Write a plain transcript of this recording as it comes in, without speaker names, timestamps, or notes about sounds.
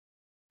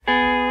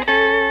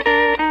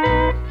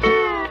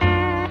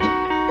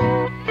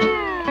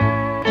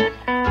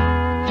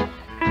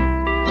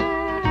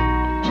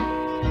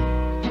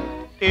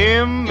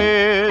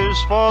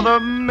for the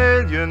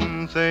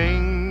million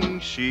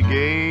things she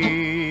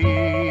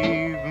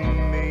gave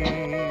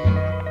me.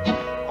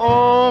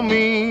 O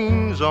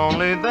means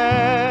only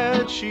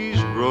that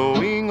she's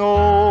growing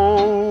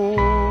old.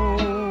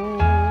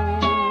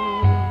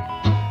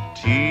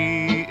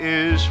 T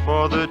is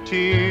for the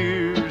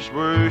tears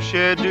were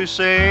shed to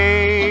save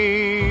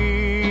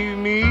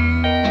me.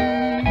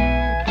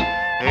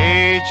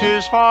 H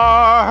is for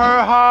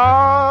her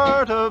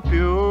heart of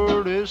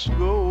purest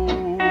gold.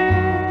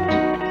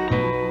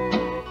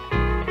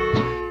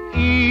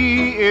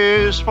 E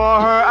is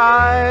for her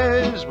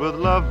eyes with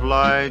love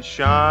light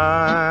shining.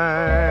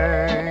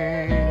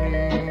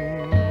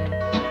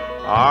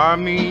 R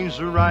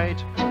means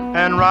right,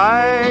 and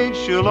right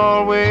she'll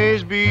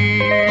always be.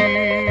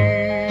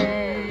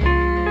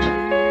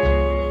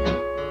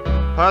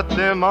 Put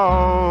them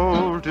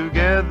all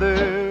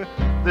together,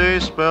 they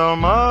spell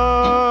mother,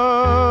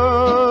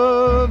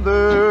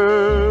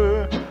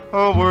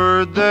 a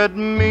word that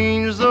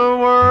means the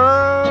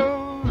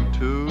world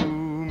to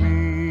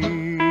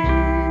me.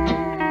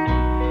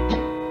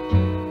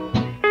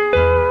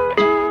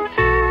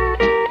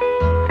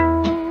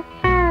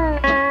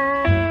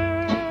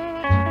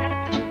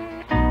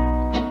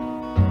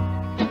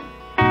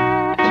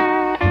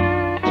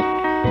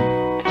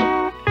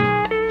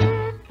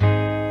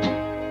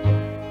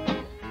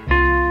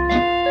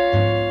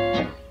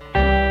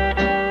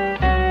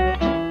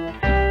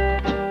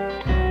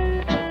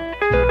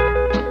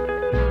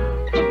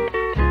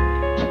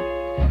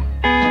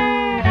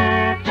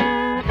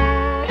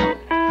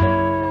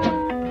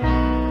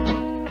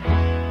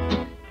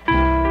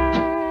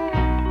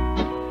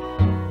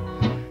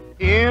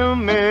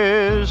 M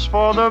is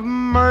for the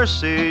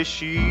mercy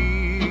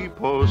she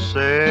possesses.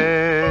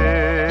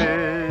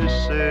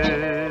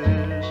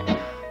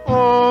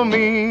 O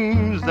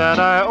means that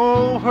I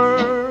owe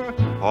her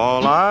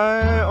all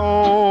I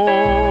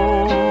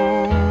own.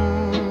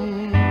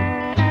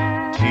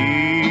 T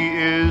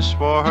is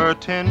for her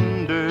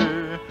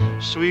tender,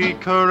 sweet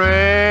caresses.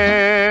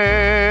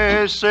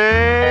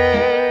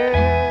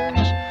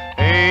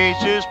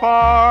 H is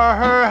for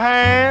her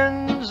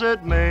hands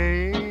that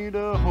made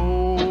a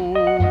home.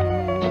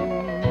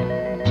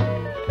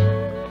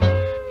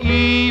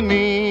 E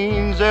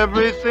means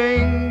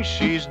everything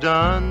she's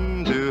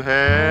done to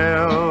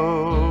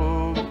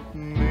help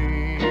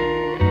me.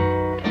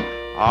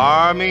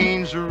 R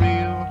means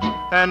real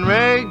and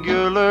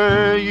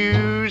regular,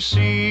 you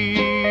see.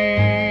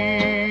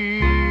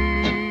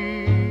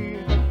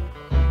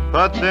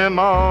 Put them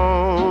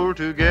all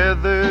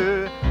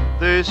together,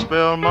 they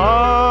spell mother,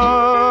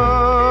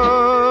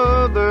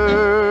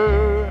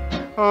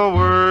 a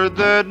word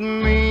that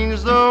means